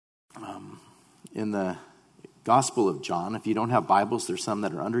in the Gospel of John. If you don't have Bibles, there's some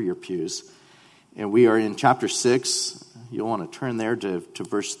that are under your pews. And we are in chapter 6. You'll want to turn there to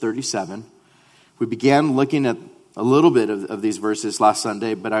verse 37. We began looking at a little bit of these verses last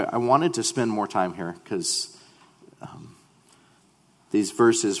Sunday, but I wanted to spend more time here because these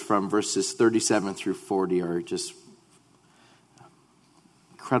verses from verses 37 through 40 are just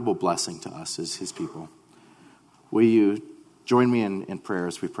incredible blessing to us as his people. Will you join me in prayer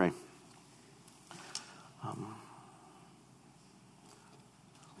as we pray?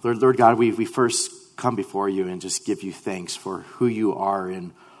 Lord God, we first come before you and just give you thanks for who you are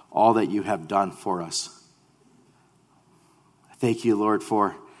and all that you have done for us. Thank you, Lord,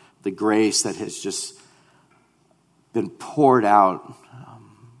 for the grace that has just been poured out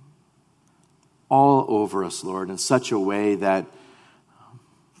all over us, Lord, in such a way that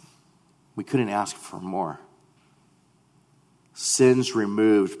we couldn't ask for more. Sins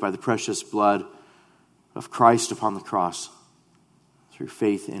removed by the precious blood of Christ upon the cross through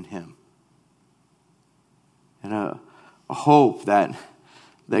faith in him. And a hope that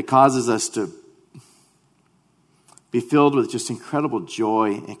causes us to be filled with just incredible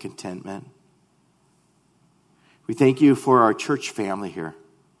joy and contentment. We thank you for our church family here.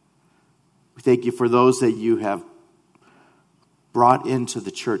 We thank you for those that you have brought into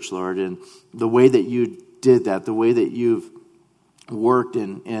the church, Lord, and the way that you did that, the way that you've worked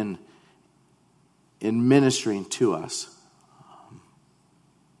in ministering to us.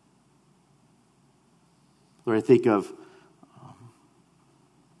 Lord, I think of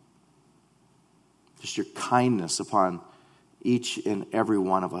just your kindness upon each and every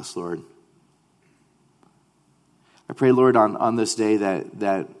one of us, Lord. I pray, Lord, on this day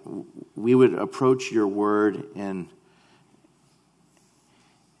that we would approach your word and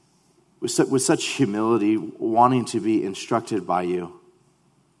with such humility, wanting to be instructed by you,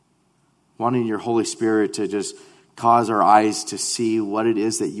 wanting your Holy Spirit to just cause our eyes to see what it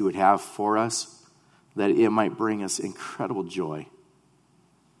is that you would have for us, that it might bring us incredible joy.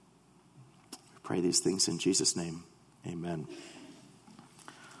 We pray these things in Jesus' name. Amen.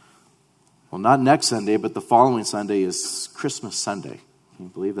 Well, not next Sunday, but the following Sunday is Christmas Sunday. Can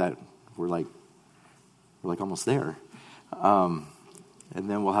you believe that? We're like almost there. And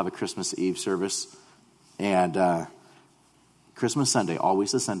then we'll have a Christmas Eve service. And Christmas Sunday,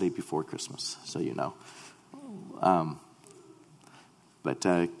 always the Sunday before Christmas, so you know. But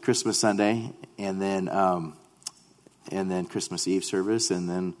Christmas Sunday, and then Christmas Eve service, and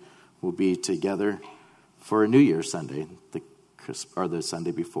then we'll be together for a New Year's Sunday, the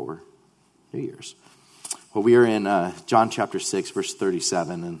Sunday before New Year's. Well, we are in John chapter 6, verse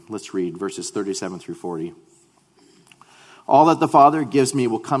 37, and let's read verses 37 through 40. All that the Father gives me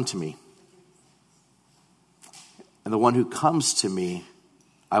will come to me, and the one who comes to me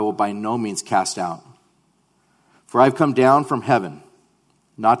I will by no means cast out. For I have come down from heaven,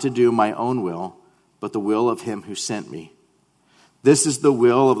 not to do my own will, but the will of him who sent me. This is the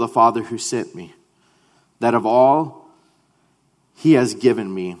will of the Father who sent me, that of all he has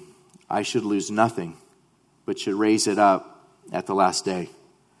given me, I should lose nothing, but should raise it up at the last day.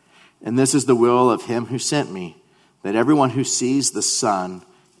 And this is the will of him who sent me, that everyone who sees the Son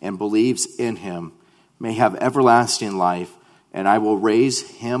and believes in him may have everlasting life, and I will raise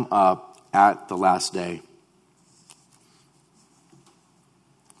him up at the last day.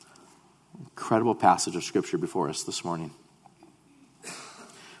 Incredible passage of Scripture before us this morning.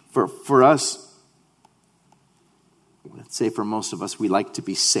 For us, let's say for most of us, we like to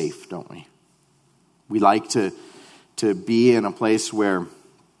be safe, don't we? We like to be in a place where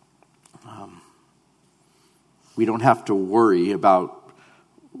we don't have to worry about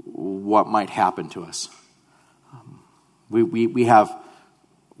what might happen to us. We have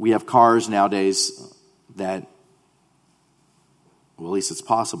cars nowadays that, well, at least it's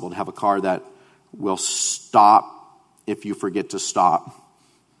possible to have a car that will stop if you forget to stop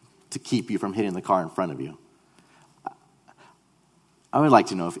to keep you from hitting the car in front of you. I would like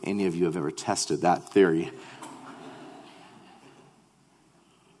to know if any of you have ever tested that theory.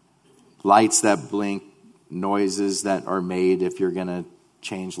 Lights that blink, noises that are made if you're going to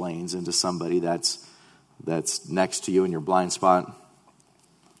change lanes into somebody that's next to you in your blind spot.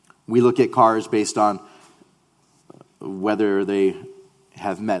 We look at cars based on whether they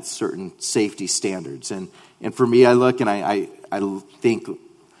have met certain safety standards. And for me, I look and I think,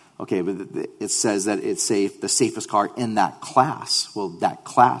 okay, but it says that it's safe, the safest car in that class. Well, that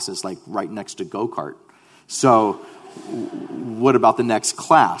class is like right next to go-kart. So what about the next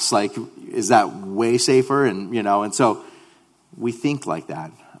class? Like, is that way safer? And so we think like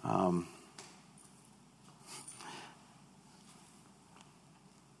that.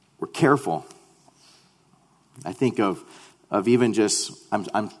 We're careful I think of even just,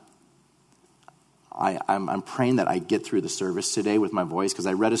 I'm praying that I get through the service today with my voice, because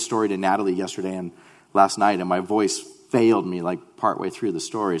I read a story to Natalie yesterday and last night, and my voice failed me like partway through the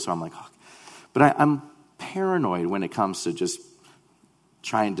story. So I'm like, oh. But I'm paranoid when it comes to just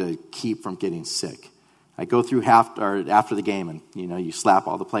trying to keep from getting sick. I go through after the game, and you slap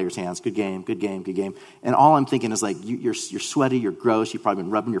all the players' hands. Good game, good game, good game. And all I'm thinking is like, you're sweaty, you're gross, you've probably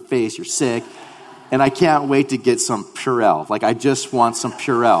been rubbing your face, you're sick, and I can't wait to get some Purell. Like, I just want some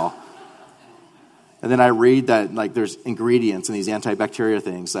Purell. And then I read that like there's ingredients in these antibacterial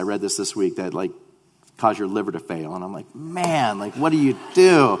things. I read this week that like cause your liver to fail, and I'm like, man, like what do you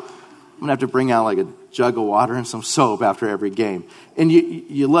do? I'm gonna have to bring out like a jug of water and some soap after every game. And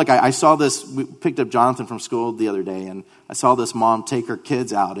you look, I saw this, we picked up Jonathan from school the other day, and I saw this mom take her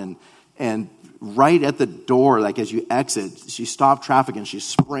kids out, and right at the door, like as you exit, she stopped traffic and she's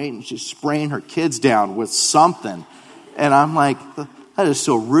spraying her kids down with something. And I'm like, that is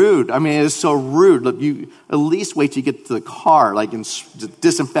so rude. I mean, it is so rude. Look, you at least wait till you get to the car, like, and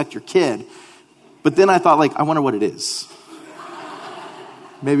disinfect your kid. But then I thought, like, I wonder what it is.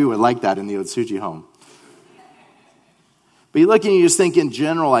 Maybe we would like that in the Otsuji home. But you look and you just think in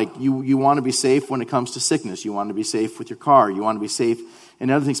general, like you want to be safe when it comes to sickness. You want to be safe with your car. You want to be safe in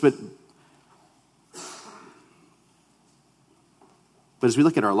other things. But as we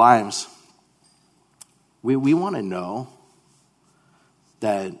look at our lives, we want to know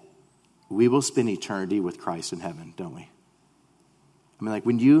that we will spend eternity with Christ in heaven, don't we? I mean, like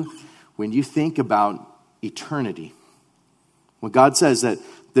when you think about eternity, when God says that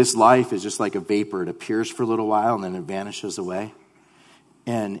this life is just like a vapor, it appears for a little while and then it vanishes away,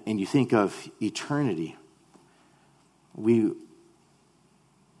 and you think of eternity, we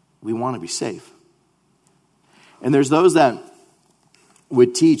want to be safe. And there's those that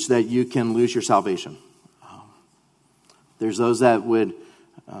would teach that you can lose your salvation. There's those that would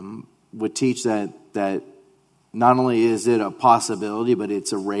teach that not only is it a possibility, but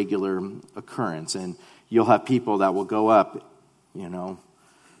it's a regular occurrence. And you'll have people that will go up,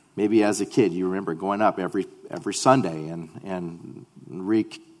 maybe as a kid, you remember going up every Sunday and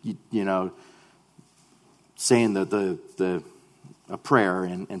saying a prayer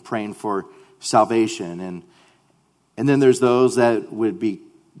and praying for salvation. And then there's those that would be,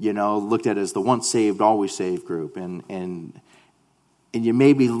 looked at as the once saved, always saved group. And you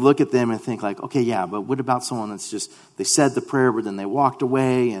maybe look at them and think like, okay, yeah, but what about someone that's just, they said the prayer, but then they walked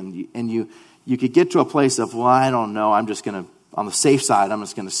away, and you could get to a place of, well, I don't know, I'm just going to, on the safe side, I'm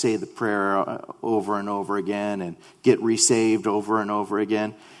just going to say the prayer over and over again and get resaved over and over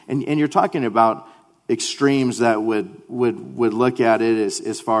again. And you're talking about extremes that would look at it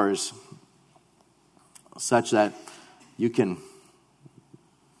as far as such that you can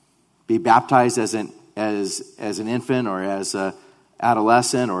be baptized as an infant or as a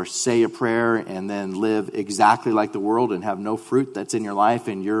adolescent, or say a prayer and then live exactly like the world and have no fruit that's in your life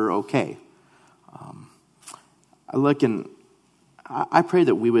and you're okay. I look and I pray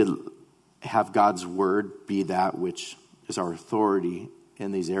that we would have God's word be that which is our authority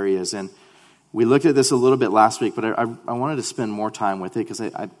in these areas. And we looked at this a little bit last week, but I wanted to spend more time with it because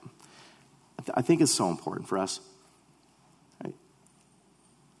I think it's so important for us.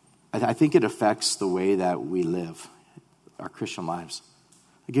 I think it affects the way that we live our Christian lives.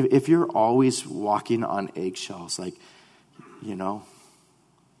 Like if you're always walking on eggshells, like,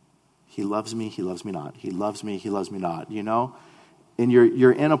 he loves me not. He loves me not, And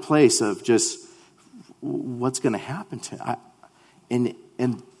you're in a place of just, what's going to happen to me?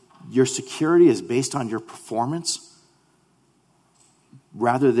 And your security is based on your performance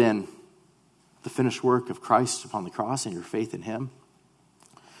rather than the finished work of Christ upon the cross and your faith in him.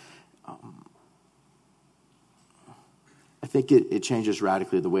 I think it changes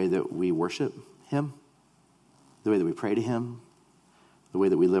radically the way that we worship him, the way that we pray to him, the way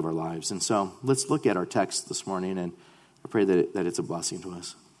that we live our lives. And so let's look at our text this morning, and I pray that it's a blessing to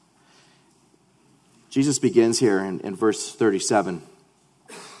us. Jesus begins here in verse 37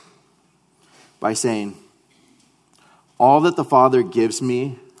 by saying, all that the Father gives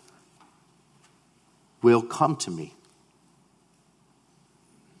me will come to me.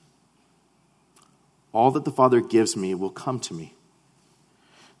 All that the Father gives me will come to me.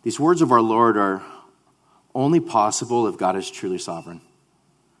 These words of our Lord are only possible if God is truly sovereign.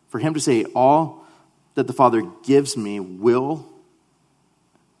 For him to say, all that the Father gives me will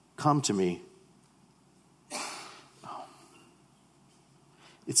come to me.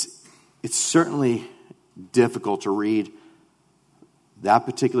 It's certainly difficult to read that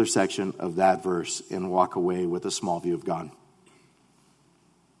particular section of that verse and walk away with a small view of God.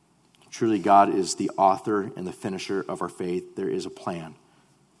 Truly, God is the author and the finisher of our faith. There is a plan.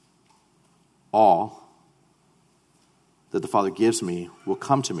 All that the Father gives me will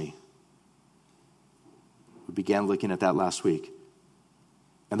come to me. We began looking at that last week.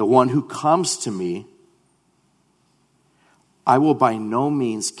 And the one who comes to me, I will by no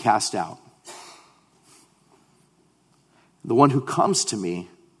means cast out. The one who comes to me,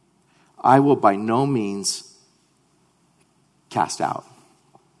 I will by no means cast out.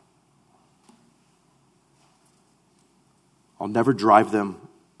 I'll never drive them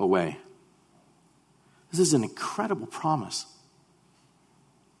away. This is an incredible promise.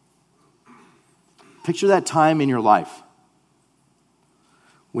 Picture that time in your life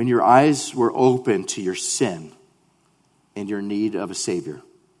when your eyes were open to your sin and your need of a Savior.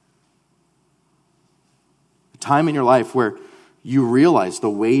 A time in your life where you realize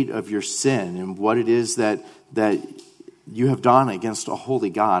the weight of your sin and what it is that you have done against a holy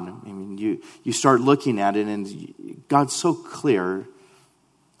God. I mean, you start looking at it and God's so clear.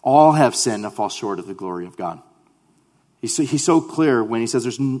 All have sinned and fall short of the glory of God. He's so clear when he says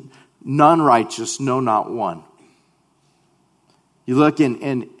there's none righteous, no, not one. You look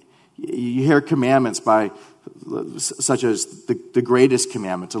and you hear commandments such as the greatest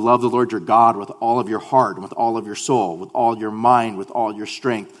commandment, to love the Lord your God with all of your heart, with all of your soul, with all your mind, with all your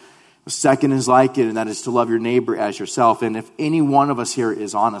strength. The second is like it, and that is to love your neighbor as yourself. And if any one of us here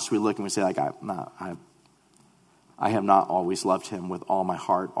is honest, we look and we say, I have not always loved him with all my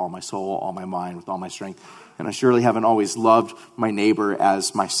heart, all my soul, all my mind, with all my strength. And I surely haven't always loved my neighbor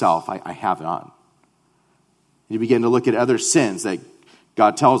as myself. I have not. You begin to look at other sins that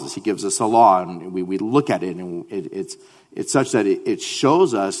God tells us. He gives us a law, and we look at it, and it's such that it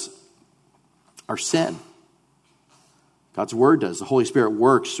shows us our sin. God's word does. The Holy Spirit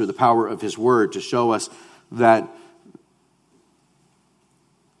works through the power of his word to show us that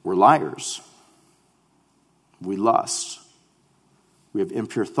we're liars. We lust. We have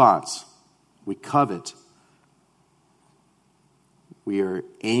impure thoughts. We covet. We are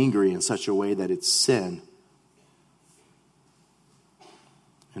angry in such a way that it's sin.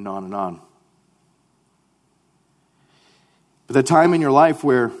 And on and on. But the time in your life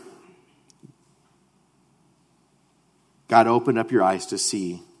where God opened up your eyes to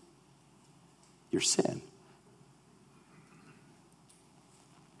see your sin.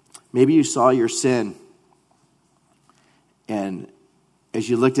 Maybe you saw your sin, and as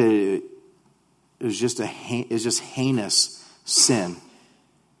you looked at it, it was just heinous sin.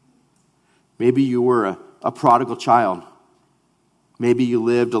 Maybe you were a prodigal child. Maybe you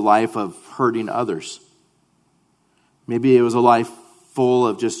lived a life of hurting others. Maybe it was a life full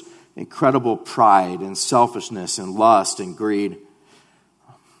of just incredible pride and selfishness and lust and greed.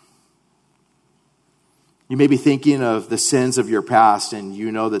 You may be thinking of the sins of your past, and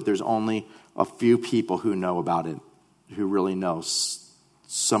you know that there's only a few people who know about it, who really know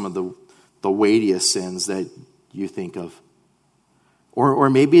some of the weightiest sins that you think of. Or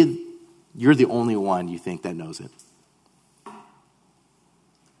maybe you're the only one you think that knows it.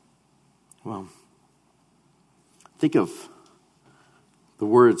 Well, think of the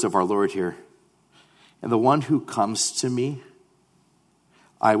words of our Lord here. And the one who comes to me,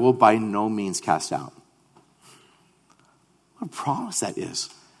 I will by no means cast out. What a promise that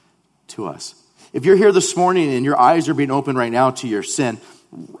is to us. If you're here this morning and your eyes are being opened right now to your sin,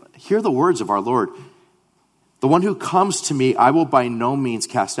 hear the words of our Lord. The one who comes to me, I will by no means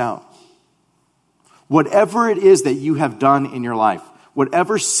cast out. Whatever it is that you have done in your life,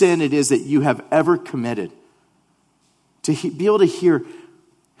 whatever sin it is that you have ever committed, to be able to hear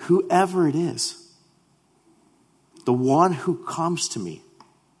whoever it is, the one who comes to me,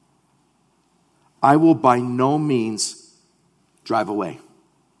 I will by no means drive away.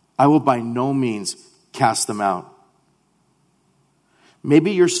 I will by no means cast them out.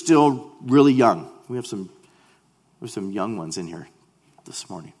 Maybe you're still really young. We have some young ones in here this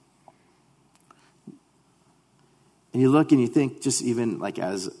morning. And you look and you think, just even like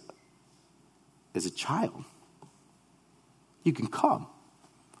as a child, you can come.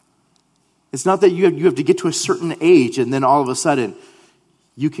 It's not that you have to get to a certain age and then all of a sudden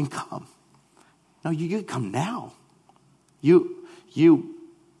you can come. No, you can come now. You're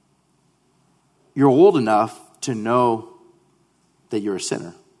old enough to know that you're a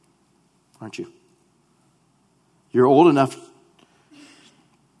sinner, aren't you? You're old enough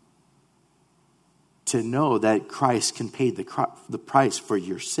to know that Christ can pay the price for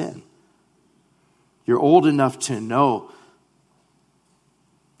your sin. You're old enough to know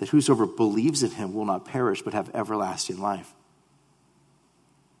that whosoever believes in him will not perish but have everlasting life.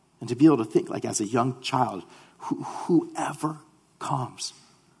 And to be able to think like as a young child, whoever comes,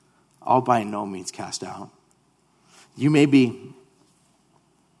 I'll by no means cast out. You may be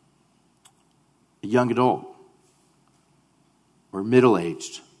a young adult, or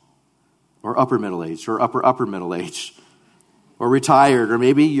middle-aged, or upper middle-aged, or upper middle-aged, or retired, or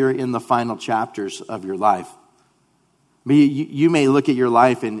maybe you're in the final chapters of your life. You may look at your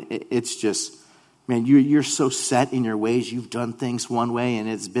life and it's just, man, you're so set in your ways. You've done things one way and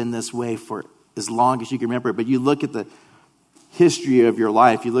it's been this way for as long as you can remember. But you look at the history of your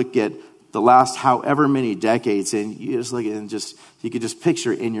life, you look at the last however many decades, and you just look at it and you could just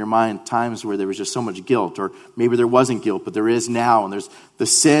picture in your mind times where there was just so much guilt, or maybe there wasn't guilt, but there is now, and there's the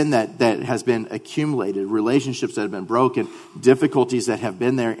sin that has been accumulated, relationships that have been broken, difficulties that have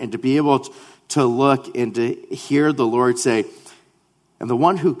been there, and to be able to look and to hear the Lord say, and the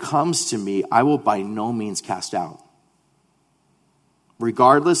one who comes to me, I will by no means cast out.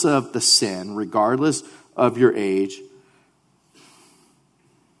 Regardless of the sin, regardless of your age,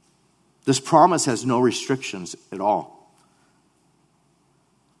 this promise has no restrictions at all.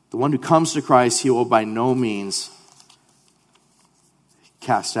 The one who comes to Christ, he will by no means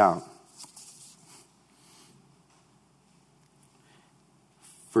cast out.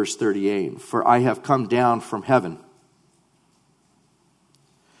 Verse 38, for I have come down from heaven,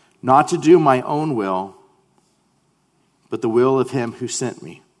 not to do my own will, but the will of him who sent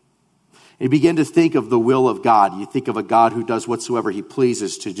me. And you begin to think of the will of God. You think of a God who does whatsoever he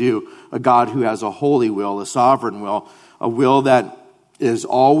pleases to do, a God who has a holy will, a sovereign will, a will that is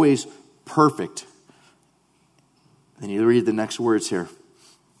always perfect. And you read the next words here.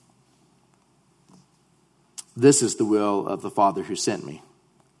 This is the will of the Father who sent me,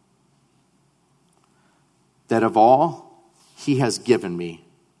 that of all he has given me,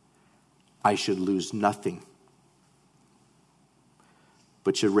 I should lose nothing,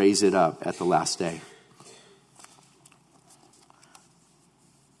 but should raise it up at the last day.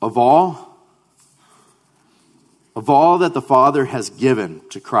 Of all that the Father has given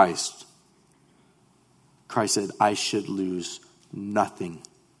to Christ, Christ said, I should lose nothing.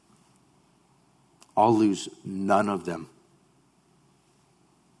 I'll lose none of them,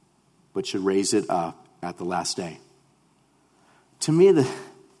 but should raise it up at the last day. To me,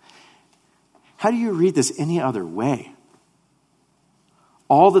 how do you read this any other way?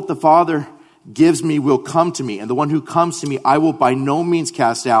 All that the Father gives me will come to me, and the one who comes to me I will by no means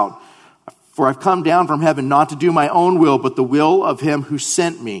cast out. For I've come down from heaven not to do my own will, but the will of him who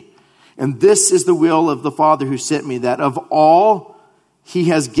sent me. And this is the will of the Father who sent me, that of all he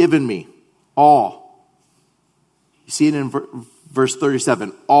has given me, all. You see it in verse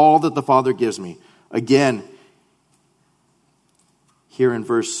 37, all that the Father gives me. Again, here in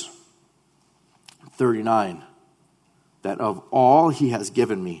verse 39, that of all he has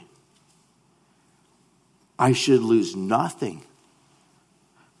given me, I should lose nothing,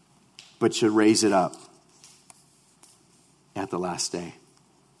 but should raise it up at the last day.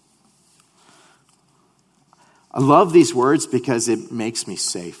 I love these words because it makes me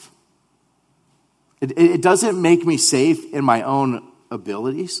safe. It doesn't make me safe in my own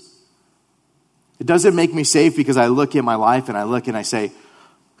abilities. It doesn't make me safe because I look at my life and I look and I say,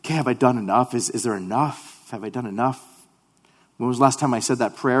 okay, have I done enough? Is there enough? Have I done enough? When was the last time I said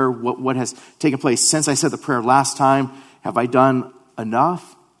that prayer? What has taken place since I said the prayer last time? Have I done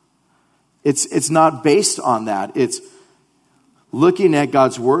enough? It's not based on that. It's looking at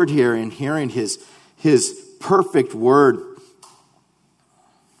God's word here and hearing his perfect word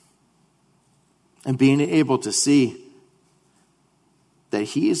and being able to see that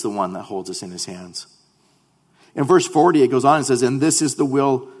he is the one that holds us in his hands. In verse 40, it goes on and says, and this is the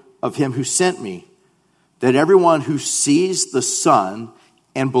will of him who sent me, that everyone who sees the Son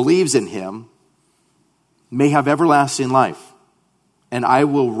and believes in him may have everlasting life, and I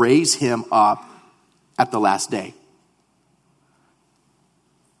will raise him up at the last day.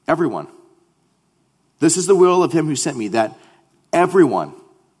 Everyone. This is the will of him who sent me, that everyone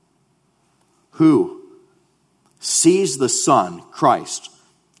who sees the Son, Christ,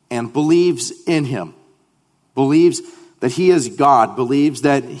 and believes in him, believes that he is God, believes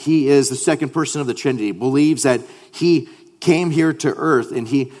that he is the second person of the Trinity, believes that he came here to earth and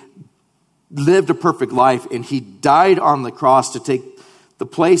he lived a perfect life and he died on the cross to take the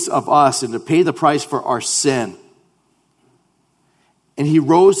place of us and to pay the price for our sin. And he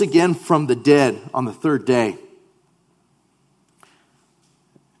rose again from the dead on the third day.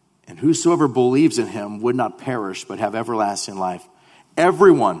 And whosoever believes in him would not perish but have everlasting life.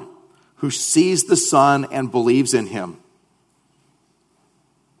 Everyone who sees the Son and believes in him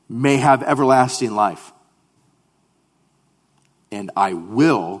may have everlasting life. And I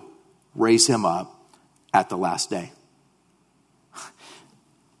will raise him up at the last day.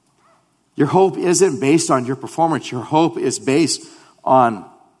 Your hope isn't based on your performance. Your hope is based on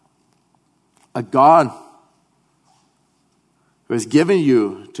a God who has given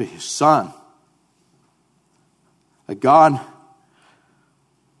you to his Son. A God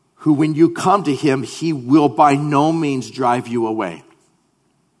who, when you come to him, he will by no means drive you away.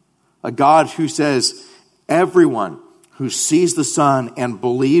 A God who says, everyone who sees the Son and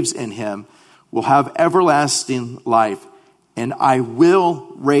believes in him will have everlasting life, and I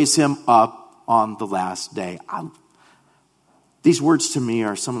will raise him up on the last day. These words to me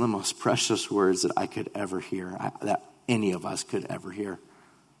are some of the most precious words that I could ever hear, that any of us could ever hear.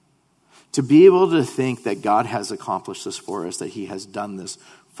 To be able to think that God has accomplished this for us, that he has done this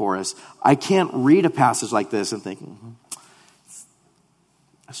for us. I can't read a passage like this and think,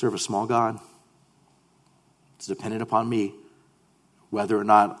 I serve a small God. It's dependent upon me whether or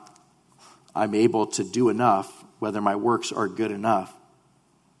not I'm able to do enough, whether my works are good enough.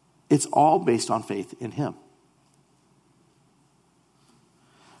 It's all based on faith in him.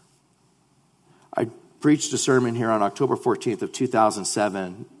 I preached a sermon here on October 14th of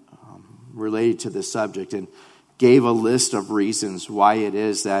 2007 related to this subject and gave a list of reasons why it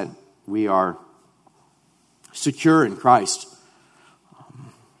is that we are secure in Christ.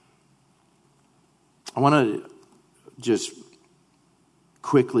 I want to just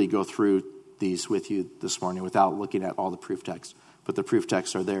quickly go through these with you this morning without looking at all the proof texts. But the proof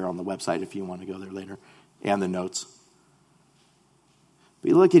texts are there on the website if you want to go there later, and the notes. But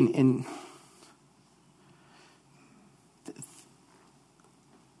you look in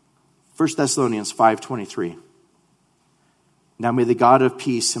 1 Thessalonians 5:23. Now may the God of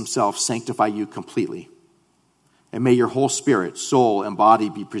peace himself sanctify you completely, and may your whole spirit, soul, and body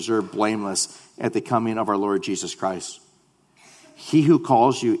be preserved blameless at the coming of our Lord Jesus Christ. He who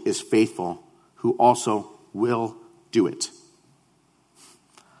calls you is faithful, who also will do it.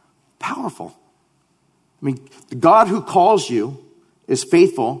 Powerful. I mean, the God who calls you is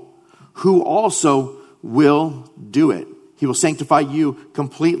faithful, who also will do it. He will sanctify you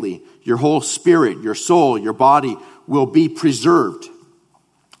completely. Your whole spirit, your soul, your body will be preserved,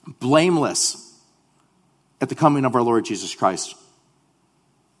 blameless at the coming of our Lord Jesus Christ.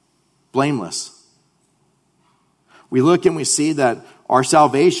 Blameless. We look and we see that our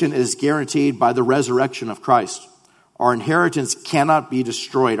salvation is guaranteed by the resurrection of Christ. Our inheritance cannot be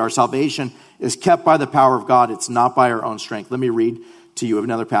destroyed. Our salvation is kept by the power of God. It's not by our own strength. Let me read to you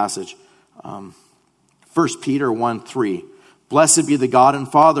another passage. 1 Peter 1:3. Blessed be the God and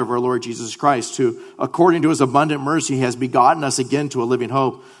Father of our Lord Jesus Christ, who, according to his abundant mercy, has begotten us again to a living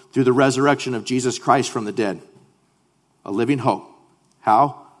hope through the resurrection of Jesus Christ from the dead. A living hope.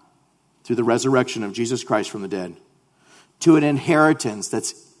 How? Through the resurrection of Jesus Christ from the dead. To an inheritance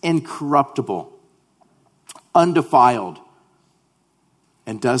that's incorruptible, undefiled,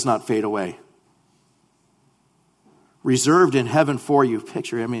 and does not fade away. Reserved in heaven for you.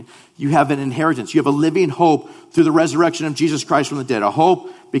 Picture, you have an inheritance. You have a living hope through the resurrection of Jesus Christ from the dead. A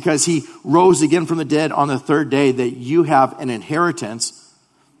hope because he rose again from the dead on the third day, that you have an inheritance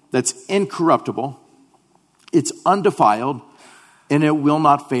that's incorruptible, it's undefiled, and it will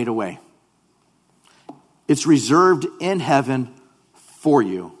not fade away. It's reserved in heaven for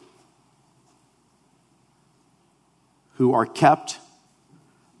you, who are kept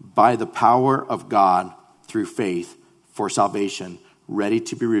by the power of God through faith for salvation, ready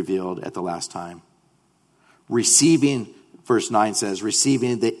to be revealed at the last time. Receiving, verse 9 says,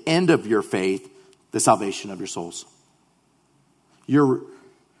 receiving the end of your faith, the salvation of your souls. You're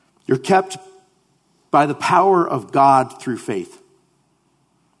kept by the power of God through faith.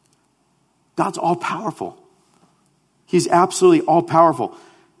 God's all powerful. He's absolutely all powerful.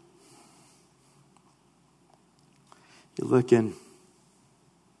 You look in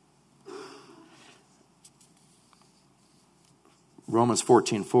Romans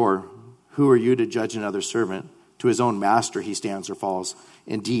 14:4, who are you to judge another servant? To his own master he stands or falls.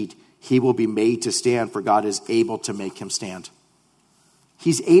 Indeed, he will be made to stand, for God is able to make him stand.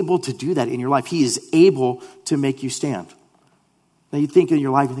 He's able to do that in your life. He is able to make you stand. Now you think in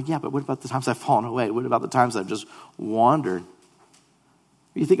your life, you think, yeah, but what about the times I've fallen away? What about the times I've just wandered?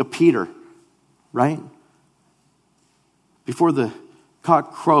 You think of Peter, right? Before the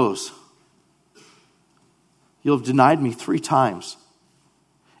cock crows, you'll have denied me 3 times.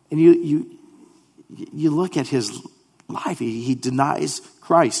 And you look at his life. He denies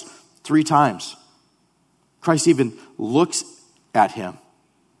Christ 3 times. Christ even looks at him,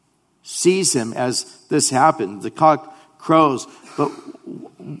 sees him as this happened. The cock crows. But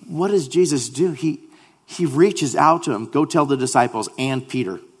what does Jesus do? He reaches out to him. Go tell the disciples and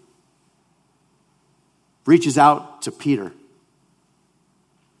Peter. Reaches out to Peter.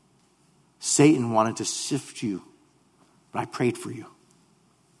 Satan wanted to sift you, but I prayed for you.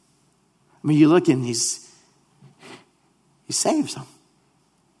 I mean, you look and he saves them.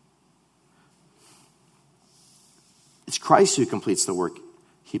 It's Christ who completes the work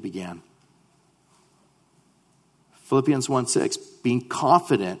he began. Philippians 1:6, being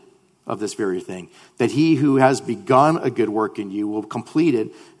confident of this very thing, that he who has begun a good work in you will complete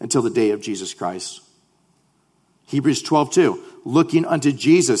it until the day of Jesus Christ. Hebrews 12:2, looking unto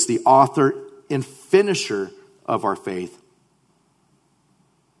Jesus, the author and finisher of our faith.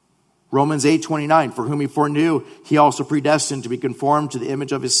 Romans 8:29, for whom he foreknew, he also predestined to be conformed to the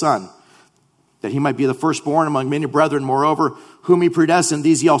image of his Son, that he might be the firstborn among many brethren. Moreover, whom he predestined,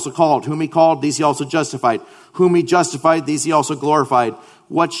 these he also called. Whom he called, these he also justified. Whom he justified, these he also glorified.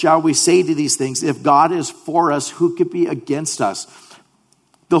 What shall we say to these things? If God is for us, who could be against us?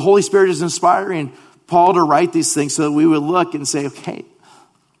 The Holy Spirit is inspiring Paul to write these things so that we would look and say, okay,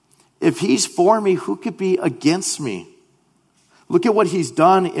 if he's for me, who could be against me? Look at what he's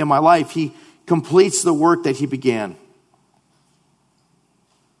done in my life. He completes the work that he began.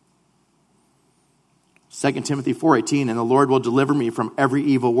 2 Timothy 4:18, and the Lord will deliver me from every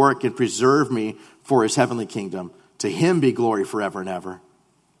evil work and preserve me for his heavenly kingdom. To him be glory forever and ever.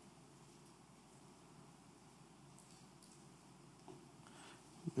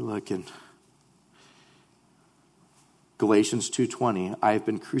 We look in Galatians 2:20, I have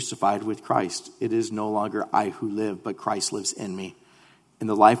been crucified with Christ. It is no longer I who live, but Christ lives in me. In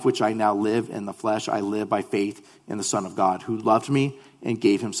the life which I now live in the flesh, I live by faith in the Son of God, who loved me and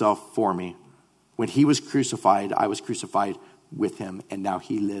gave himself for me. When he was crucified, I was crucified with him, and now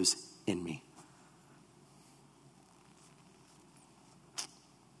he lives in me.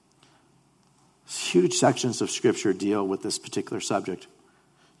 Huge sections of Scripture deal with this particular subject.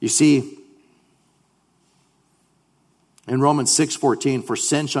 You see, in Romans 6:14, for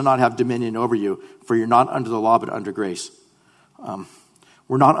sin shall not have dominion over you, for you're not under the law, but under grace.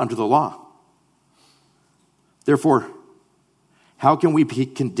 We're not under the law. Therefore, how can we be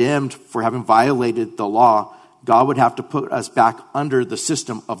condemned for having violated the law? God would have to put us back under the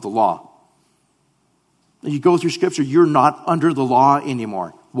system of the law. You go through Scripture, you're not under the law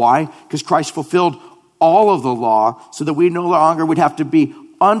anymore. Why? Because Christ fulfilled all of the law so that we no longer would have to be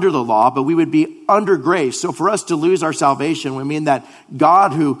under the law, but we would be under grace. So for us to lose our salvation would mean that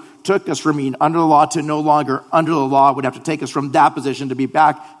God, who took us from being under the law to no longer under the law, would have to take us from that position to be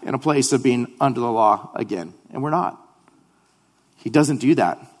back in a place of being under the law again. And we're not. He doesn't do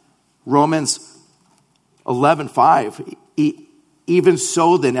that. Romans 11:5, even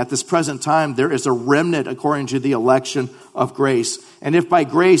so then, at this present time, there is a remnant according to the election of grace. And if by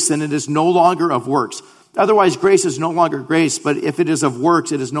grace, then it is no longer of works. Otherwise, grace is no longer grace, but if it is of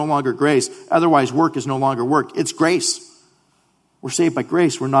works, it is no longer grace. Otherwise, work is no longer work. It's grace. We're saved by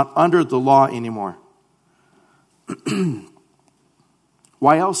grace. We're not under the law anymore.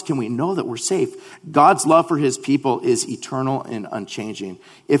 Why else can we know that we're safe? God's love for his people is eternal and unchanging.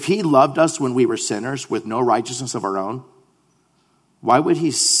 If he loved us when we were sinners with no righteousness of our own, why would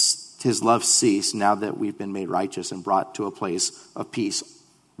his love cease now that we've been made righteous and brought to a place of peace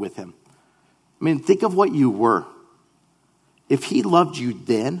with him? I mean, think of what you were. If he loved you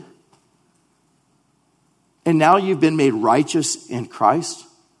then, and now you've been made righteous in Christ,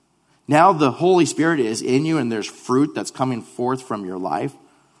 now the Holy Spirit is in you and there's fruit that's coming forth from your life.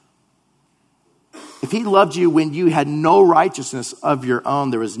 If he loved you when you had no righteousness of your own,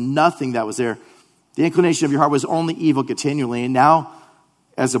 there was nothing that was there. The inclination of your heart was only evil continually. And now,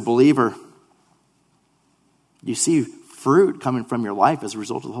 as a believer, you see fruit coming from your life as a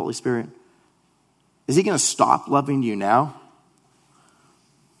result of the Holy Spirit. Is he going to stop loving you now?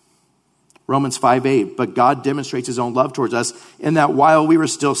 Romans 5:8, but God demonstrates his own love towards us in that while we were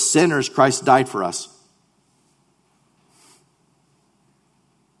still sinners, Christ died for us.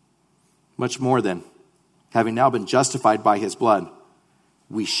 Much more then, having now been justified by his blood,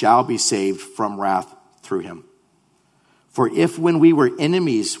 we shall be saved from wrath through him. For if when we were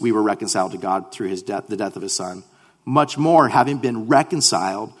enemies, we were reconciled to God through his death, the death of his Son, much more, having been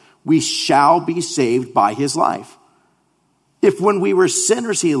reconciled, we shall be saved by his life. If when we were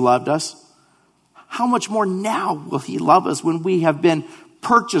sinners, he loved us, how much more now will he love us when we have been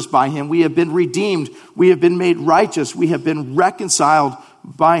purchased by him? We have been redeemed. We have been made righteous. We have been reconciled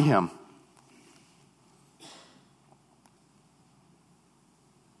by him.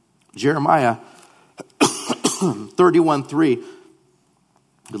 Jeremiah 31:3,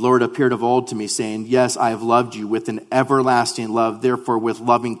 the Lord appeared of old to me, saying, yes, I have loved you with an everlasting love. Therefore, with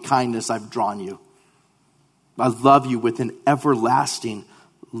loving kindness, I've drawn you. I love you with an everlasting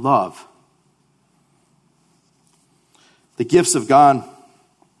love. The gifts of God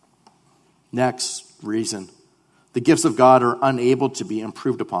Next reason, the gifts of God are unable to be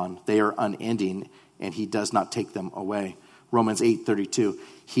improved upon. They are unending, and he does not take them away. Romans 8:32,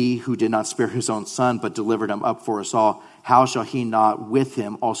 he who did not spare his own son, but delivered him up for us all, how shall he not with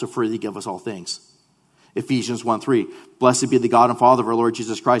him also freely give us all things? Ephesians 1:3, blessed be the God and Father of our Lord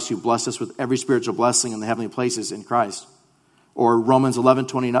Jesus Christ, who blessed us with every spiritual blessing in the heavenly places in Christ. Or Romans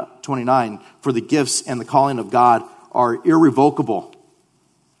 11:29, for the gifts and the calling of God are irrevocable.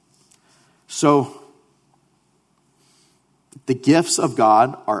 So, the gifts of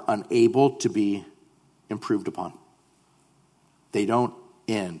God are unable to be improved upon. They don't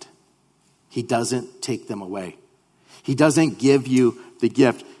end. He doesn't take them away. He doesn't give you the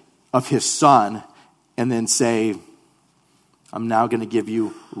gift of his son and then say, I'm now going to give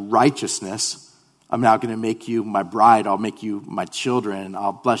you righteousness. I'm now going to make you my bride. I'll make you my children.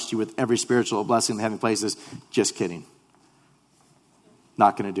 I'll bless you with every spiritual blessing in the heavenly places. Just kidding.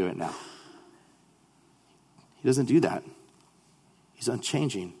 Not going to do it now. He doesn't do that. He's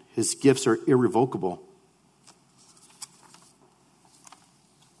unchanging. His gifts are irrevocable.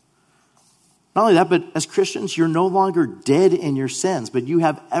 Not only that, but as Christians, you're no longer dead in your sins, but you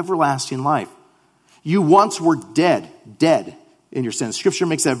have everlasting life. You once were dead in your sins. Scripture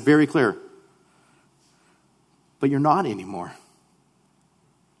makes that very clear. But you're not anymore.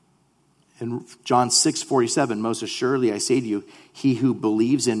 In John 6:47, most assuredly I say to you, he who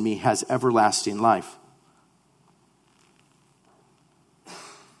believes in me has everlasting life.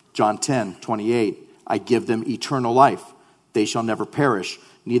 John 10:28, I give them eternal life. They shall never perish,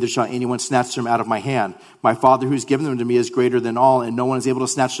 neither shall anyone snatch them out of my hand. My Father who's given them to me is greater than all, and no one is able to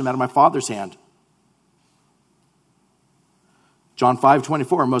snatch them out of my Father's hand. John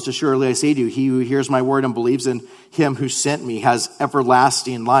 5:24, most assuredly I say to you, he who hears my word and believes in him who sent me has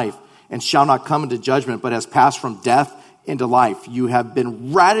everlasting life and shall not come into judgment, but has passed from death into life. You have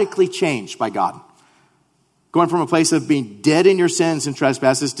been radically changed by God. Going from a place of being dead in your sins and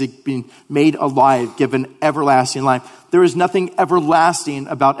trespasses to being made alive, given everlasting life. There is nothing everlasting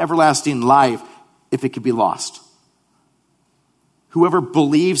about everlasting life if it could be lost. Whoever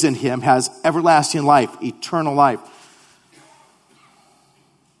believes in him has everlasting life, eternal life.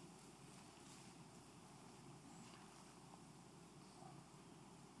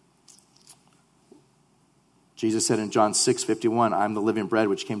 Jesus said in John 6:51, I'm the living bread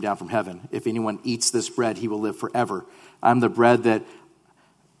which came down from heaven. If anyone eats this bread, he will live forever. I'm the bread that,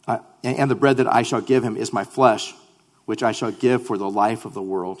 and the bread that I shall give him is my flesh, which I shall give for the life of the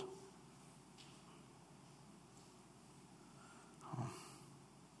world.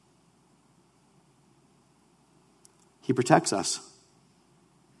 He protects us.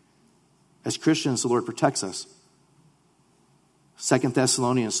 As Christians, the Lord protects us. 2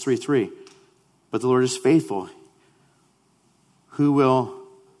 Thessalonians 3:3. But the Lord is faithful, who will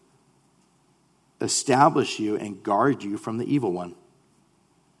establish you and guard you from the evil one.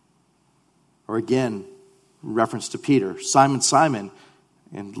 Or again, reference to Peter, Simon, Simon,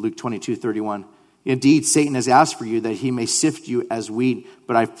 in Luke 22:31. Indeed, Satan has asked for you that he may sift you as wheat,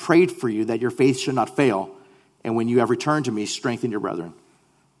 but I've prayed for you that your faith should not fail. And when you have returned to me, strengthen your brethren.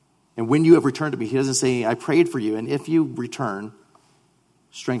 And when you have returned to me, he doesn't say, I prayed for you. And if you return,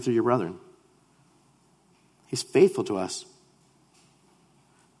 strengthen your brethren. He's faithful to us.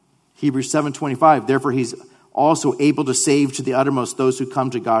 Hebrews 7:25, therefore he's also able to save to the uttermost those who come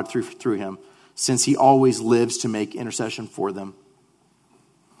to God through him, since he always lives to make intercession for them.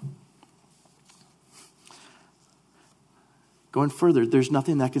 Going further, there's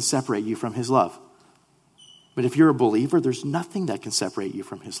nothing that can separate you from his love. But if you're a believer, there's nothing that can separate you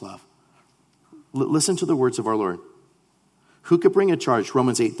from his love. Listen to the words of our Lord. Who could bring a charge?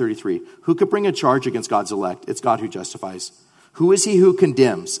 Romans 8:33. Who could bring a charge against God's elect? It's God who justifies. Who is he who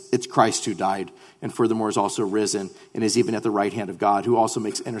condemns? It's Christ who died, and furthermore is also risen, and is even at the right hand of God, who also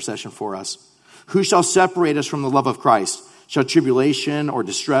makes intercession for us. Who shall separate us from the love of Christ? Shall tribulation or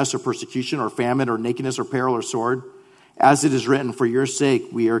distress or persecution or famine or nakedness or peril or sword? As it is written, for your sake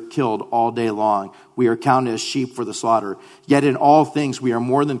we are killed all day long. We are counted as sheep for the slaughter. Yet in all things we are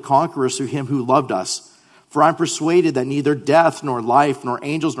more than conquerors through him who loved us. For I'm persuaded that neither death, nor life, nor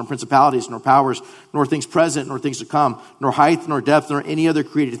angels, nor principalities, nor powers, nor things present, nor things to come, nor height, nor depth, nor any other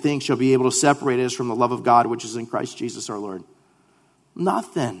created thing shall be able to separate us from the love of God, which is in Christ Jesus our Lord.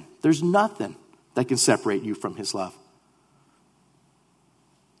 Nothing. There's nothing that can separate you from his love.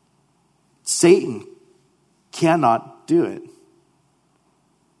 Satan cannot do it.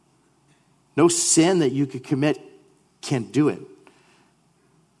 No sin that you could commit can do it.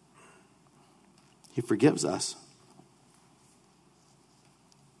 He forgives us.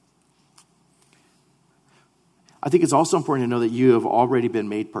 I think it's also important to know that you have already been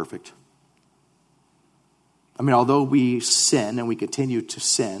made perfect. I mean, although we sin and we continue to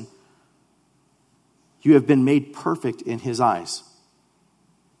sin, you have been made perfect in his eyes.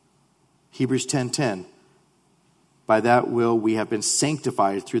 Hebrews 10:10. By that will we have been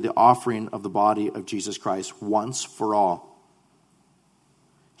sanctified through the offering of the body of Jesus Christ once for all.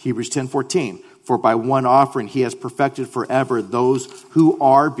 Hebrews 10:14. For by one offering he has perfected forever those who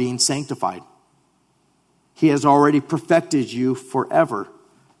are being sanctified. He has already perfected you forever,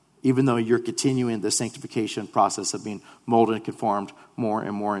 even though you're continuing the sanctification process of being molded and conformed more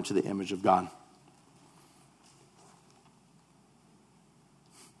and more into the image of God.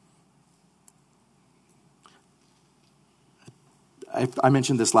 I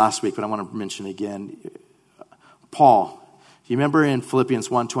mentioned this last week, but I want to mention it again. Paul, you remember in Philippians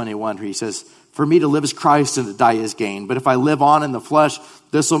 1:21 where he says, for me to live is Christ and to die is gain. But if I live on in the flesh,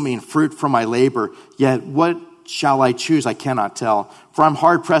 this will mean fruit from my labor. Yet what shall I choose? I cannot tell. For I'm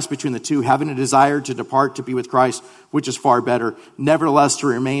hard pressed between the two, having a desire to depart to be with Christ, which is far better. Nevertheless, to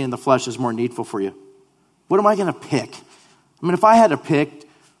remain in the flesh is more needful for you. What am I going to pick? I mean, if I had to pick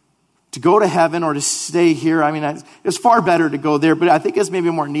to go to heaven or to stay here, I mean, it's far better to go there, but I think it's maybe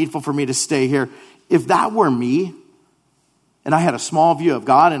more needful for me to stay here. If that were me, and I had a small view of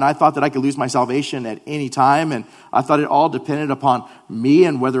God, and I thought that I could lose my salvation at any time, and I thought it all depended upon me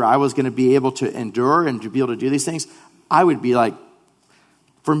and whether I was going to be able to endure and to be able to do these things, I would be like,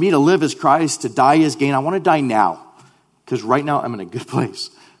 for me to live as Christ, to die is gain. I want to die now, because right now I'm in a good place.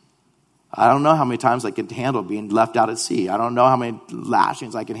 I don't know how many times I can handle being left out at sea. I don't know how many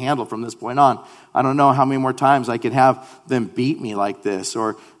lashings I can handle from this point on. I don't know how many more times I could have them beat me like this,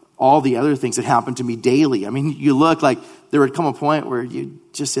 or all the other things that happen to me daily. I mean, you look like there would come a point where you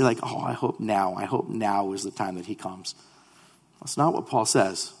just say like, oh, I hope now is the time that he comes. That's not what Paul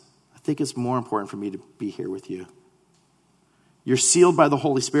says. I think it's more important for me to be here with you. You're sealed by the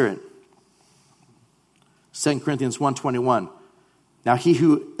Holy Spirit. 2 Corinthians 1:21. Now he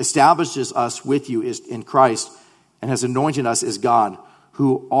who establishes us with you is in Christ and has anointed us is God,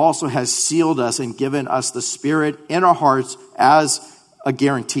 who also has sealed us and given us the Spirit in our hearts as a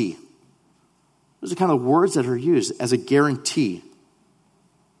guarantee. Those are kind of words that are used as a guarantee.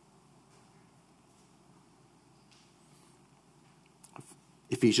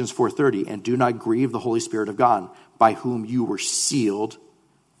 Ephesians 4:30, and do not grieve the Holy Spirit of God, by whom you were sealed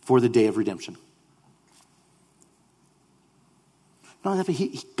for the day of redemption. No,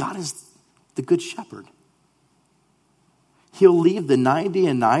 God is the good shepherd. He'll leave the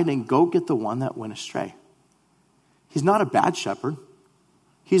 99 and go get the one that went astray. He's not a bad shepherd.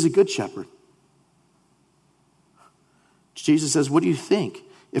 He's a good shepherd. Jesus says, what do you think?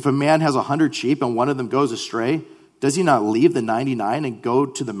 If a man has 100 sheep and one of them goes astray, does he not leave the 99 and go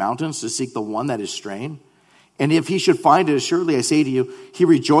to the mountains to seek the one that is straying? And if he should find it, assuredly I say to you, he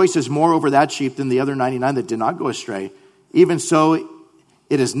rejoices more over that sheep than the other 99 that did not go astray. Even so,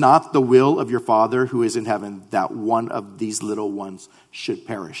 it is not the will of your Father who is in heaven that one of these little ones should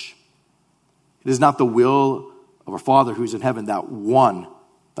perish. It is not the will of our Father who is in heaven that one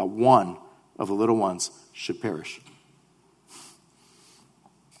of the little ones should perish.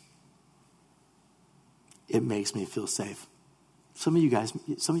 It makes me feel safe. Some of you guys,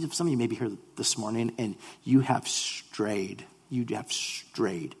 some of you may be here this morning and you have strayed. You have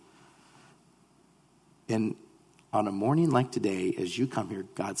strayed. And on a morning like today, as you come here,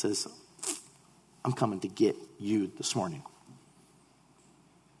 God says, I'm coming to get you this morning.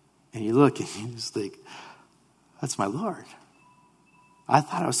 And you look and you just think, that's my Lord. I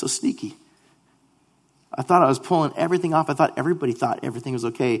thought I was so sneaky. I thought I was pulling everything off. I thought everybody thought everything was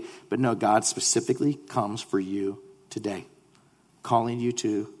okay. But no, God specifically comes for you today, calling you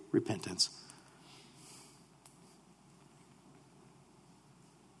to repentance.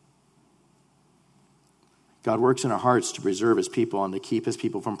 God works in our hearts to preserve his people and to keep his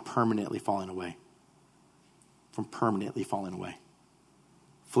people from permanently falling away. From permanently falling away.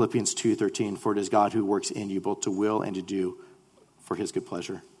 Philippians 2:13, for it is God who works in you both to will and to do for his good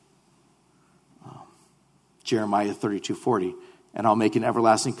pleasure. Jeremiah 32:40, and I'll make an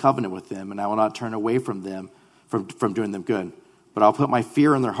everlasting covenant with them, and I will not turn away from them, from doing them good. But I'll put my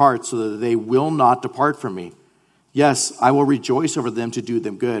fear in their hearts so that they will not depart from me. Yes, I will rejoice over them to do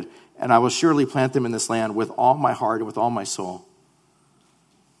them good, and I will surely plant them in this land with all my heart and with all my soul.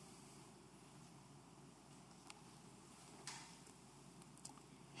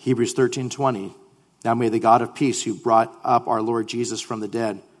 Hebrews 13:20, now may the God of peace who brought up our Lord Jesus from the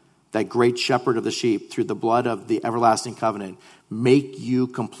dead, that great shepherd of the sheep, through the blood of the everlasting covenant, make you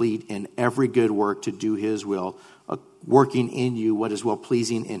complete in every good work to do his will, working in you what is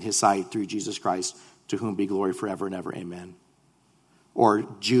well-pleasing in his sight through Jesus Christ, to whom be glory forever and ever. Amen. Or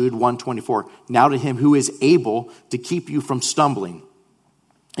Jude 1:24, now to him who is able to keep you from stumbling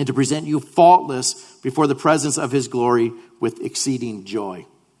and to present you faultless before the presence of his glory with exceeding joy.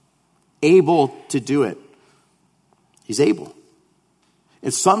 Able to do it. He's able.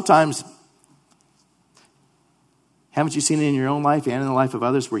 And sometimes, haven't you seen it in your own life and in the life of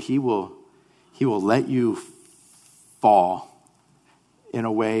others where he will let you fall in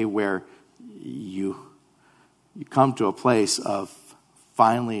a way where you come to a place of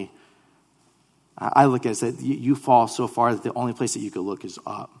finally, I look at it and say, you fall so far that the only place that you could look is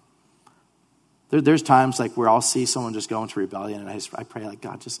up. There's times like where I'll see someone just go into rebellion, and I pray, like,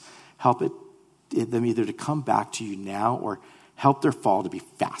 God, just help them either to come back to you now or help their fall to be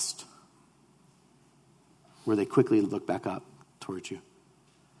fast, where they quickly look back up towards you.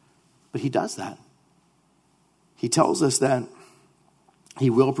 But he does that. He tells us that he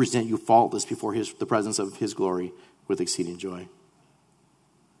will present you faultless before the presence of his glory with exceeding joy.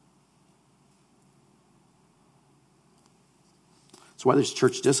 That's why there's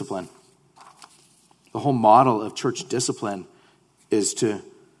church discipline. The whole model of church discipline is to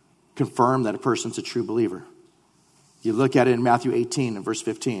confirm that a person's a true believer. You look at it in Matthew 18 and verse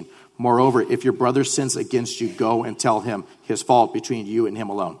 15. Moreover, if your brother sins against you, go and tell him his fault between you and him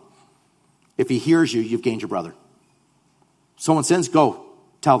alone. If he hears you, you've gained your brother. Someone sins, go,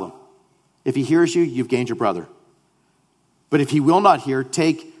 tell them. If he hears you, you've gained your brother. But if he will not hear,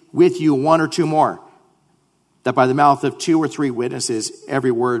 take with you one or two more, that by the mouth of 2 or 3 witnesses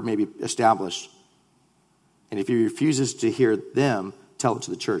every word may be established. And if he refuses to hear them, tell it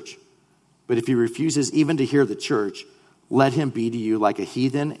to the church. But if he refuses even to hear the church, let him be to you like a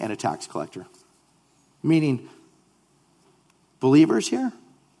heathen and a tax collector. Meaning, believers here,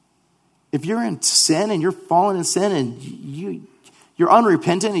 if you're in sin and you're fallen in sin and you're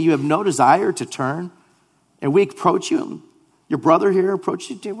unrepentant and you have no desire to turn, and we approach you, your brother here approaches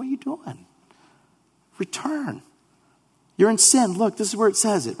you, dude, what are you doing? Return. You're in sin. Look, this is where it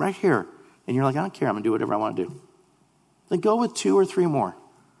says it, right here. And you're like, I don't care. I'm going to do whatever I want to do. Then go with 2 or 3 more.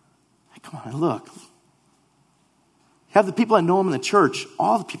 Hey, come on, look. Have the people that know him in the church,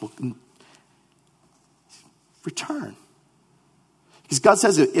 all the people, return. Because God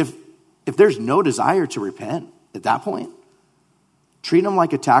says if there's no desire to repent at that point, treat them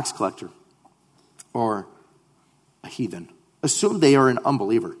like a tax collector or a heathen. Assume they are an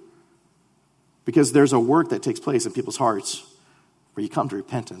unbeliever. Because there's a work that takes place in people's hearts where you come to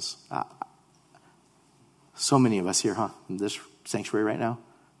repentance. So many of us here, in this sanctuary right now,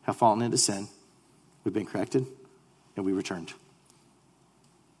 have fallen into sin. We've been corrected, and we returned.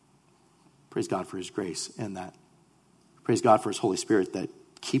 Praise God for his grace in that. Praise God for his Holy Spirit that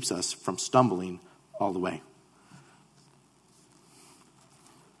keeps us from stumbling all the way.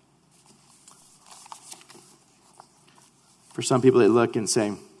 For some people, they look and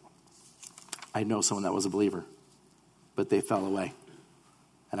say, I know someone that was a believer, but they fell away,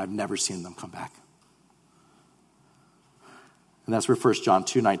 and I've never seen them come back. And that's where 1 John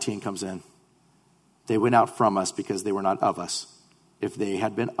 2:19 comes in. They went out from us because they were not of us. If they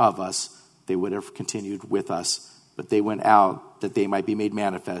had been of us, they would have continued with us. But they went out that they might be made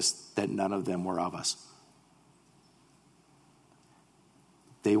manifest that none of them were of us.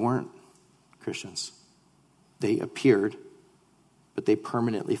 They weren't Christians. They appeared, but they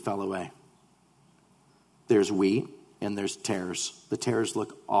permanently fell away. There's wheat and there's tares. The tares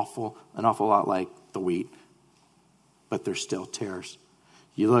look an awful lot like the wheat, but they're still tares.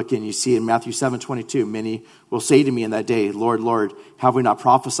 You look and you see in Matthew 7:22, many will say to me in that day, Lord, Lord, have we not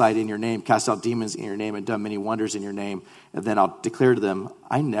prophesied in your name, cast out demons in your name, and done many wonders in your name? And then I'll declare to them,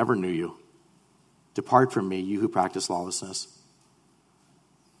 I never knew you. Depart from me, you who practice lawlessness.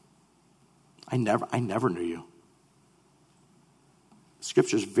 I never knew you.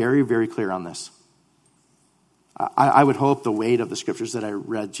 Scripture is very, very clear on this. I would hope the weight of the scriptures that I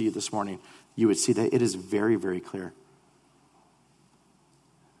read to you this morning, you would see that it is very, very clear.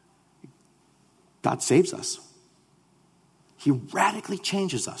 God saves us. He radically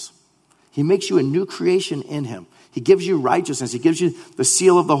changes us. He makes you a new creation in him. He gives you righteousness. He gives you the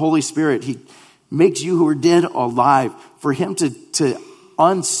seal of the Holy Spirit. He makes you who are dead alive. For him to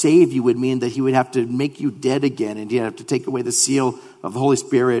unsave you would mean that he would have to make you dead again, and he'd have to take away the seal of the Holy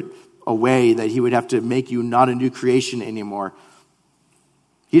Spirit away, that he would have to make you not a new creation anymore.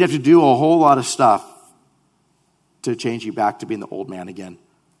 He'd have to do a whole lot of stuff to change you back to being the old man again.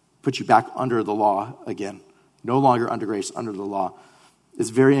 Put you back under the law again. No longer under grace, under the law. It's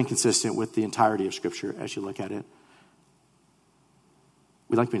very inconsistent with the entirety of Scripture as you look at it.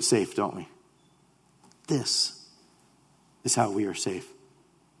 We like being safe, don't we? This is how we are safe.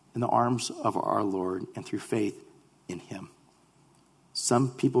 In the arms of our Lord and through faith in him.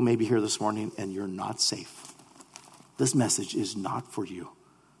 Some people may be here this morning and you're not safe. This message is not for you.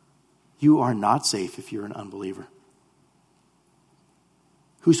 You are not safe if you're an unbeliever.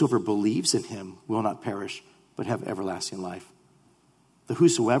 Whosoever believes in him will not perish, but have everlasting life. The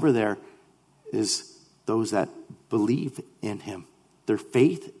whosoever there is those that believe in him. Their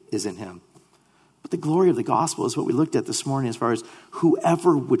faith is in him. But the glory of the gospel is what we looked at this morning as far as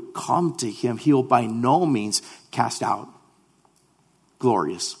whoever would come to him, he will by no means cast out.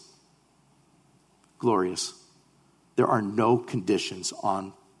 Glorious. Glorious. There are no conditions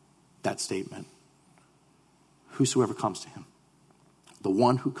on that statement. Whosoever comes to him, the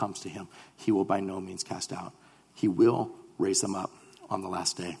one who comes to him, he will by no means cast out. He will raise them up on the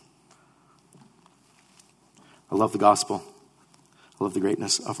last day. I love the gospel. I love the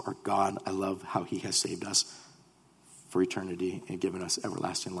greatness of our God. I love how he has saved us for eternity and given us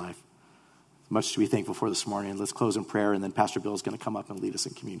everlasting life. Much to be thankful for this morning. Let's close in prayer, and then Pastor Bill is going to come up and lead us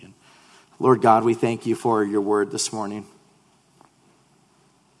in communion. Lord God, we thank you for your word this morning.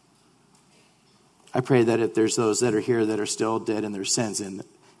 I pray that if there's those that are here that are still dead in their sins and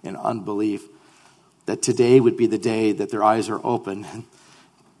in unbelief, that today would be the day that their eyes are open.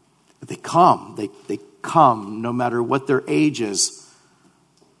 They come. They come no matter what their age is,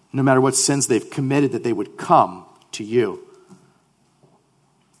 no matter what sins they've committed, that they would come to you.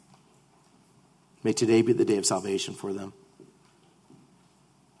 May today be the day of salvation for them.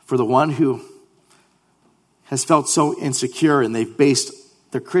 For the one who has felt so insecure and they've based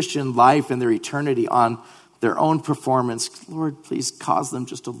their Christian life and their eternity on their own performance, Lord, please cause them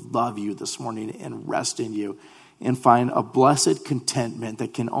just to love you this morning and rest in you and find a blessed contentment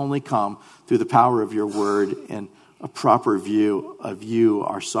that can only come through the power of your word and a proper view of you,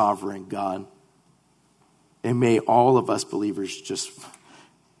 our sovereign God. And may all of us believers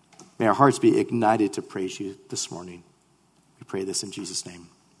may our hearts be ignited to praise you this morning. We pray this in Jesus' name.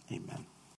 Amen.